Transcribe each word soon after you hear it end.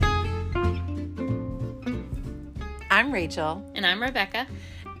I'm Rachel. And I'm Rebecca.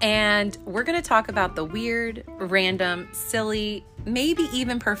 And we're going to talk about the weird, random, silly, maybe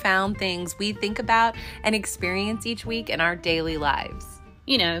even profound things we think about and experience each week in our daily lives.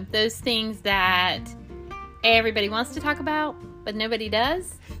 You know, those things that everybody wants to talk about, but nobody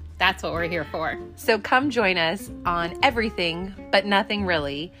does. That's what we're here for. So come join us on Everything But Nothing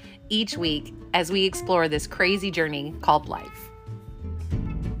Really each week as we explore this crazy journey called life.